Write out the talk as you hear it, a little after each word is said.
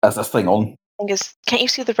Is this thing on? Angus, can't you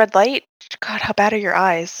see the red light? God, how bad are your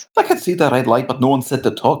eyes? I can see the red light, but no one said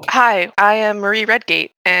to talk. Hi, I am Marie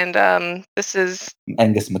Redgate, and this is.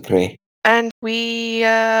 Angus McRae. And we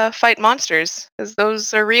fight monsters, because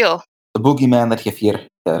those are real. The boogeyman that you fear,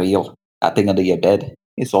 the real. That thing under your bed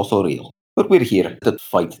is also real. But we're here to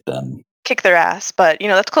fight them. Kick their ass, but,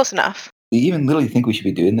 that's close enough. Do you even really think we should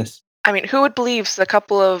be doing this? I mean, who would believe a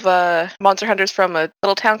couple of monster hunters from a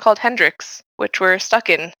little town called Hendrix, which we're stuck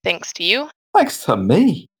in, thanks to you? Thanks to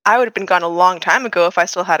me. I would have been gone a long time ago if I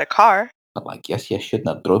still had a car. But I guess you shouldn't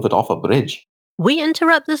have drove it off a bridge. We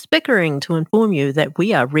interrupt this bickering to inform you that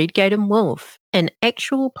we are Redgate and Wolf, an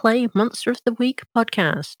actual play Monster of the Week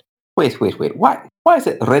podcast. Wait. Why is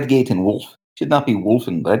it Redgate and Wolf? Should not be Wolf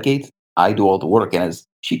and Redgate? I do all the work, and as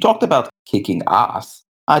she talked about kicking ass,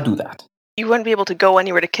 I do that. You wouldn't be able to go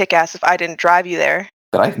anywhere to kick ass if I didn't drive you there.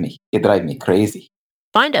 Drive me. You drive me crazy.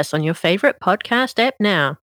 Find us on your favorite podcast app now.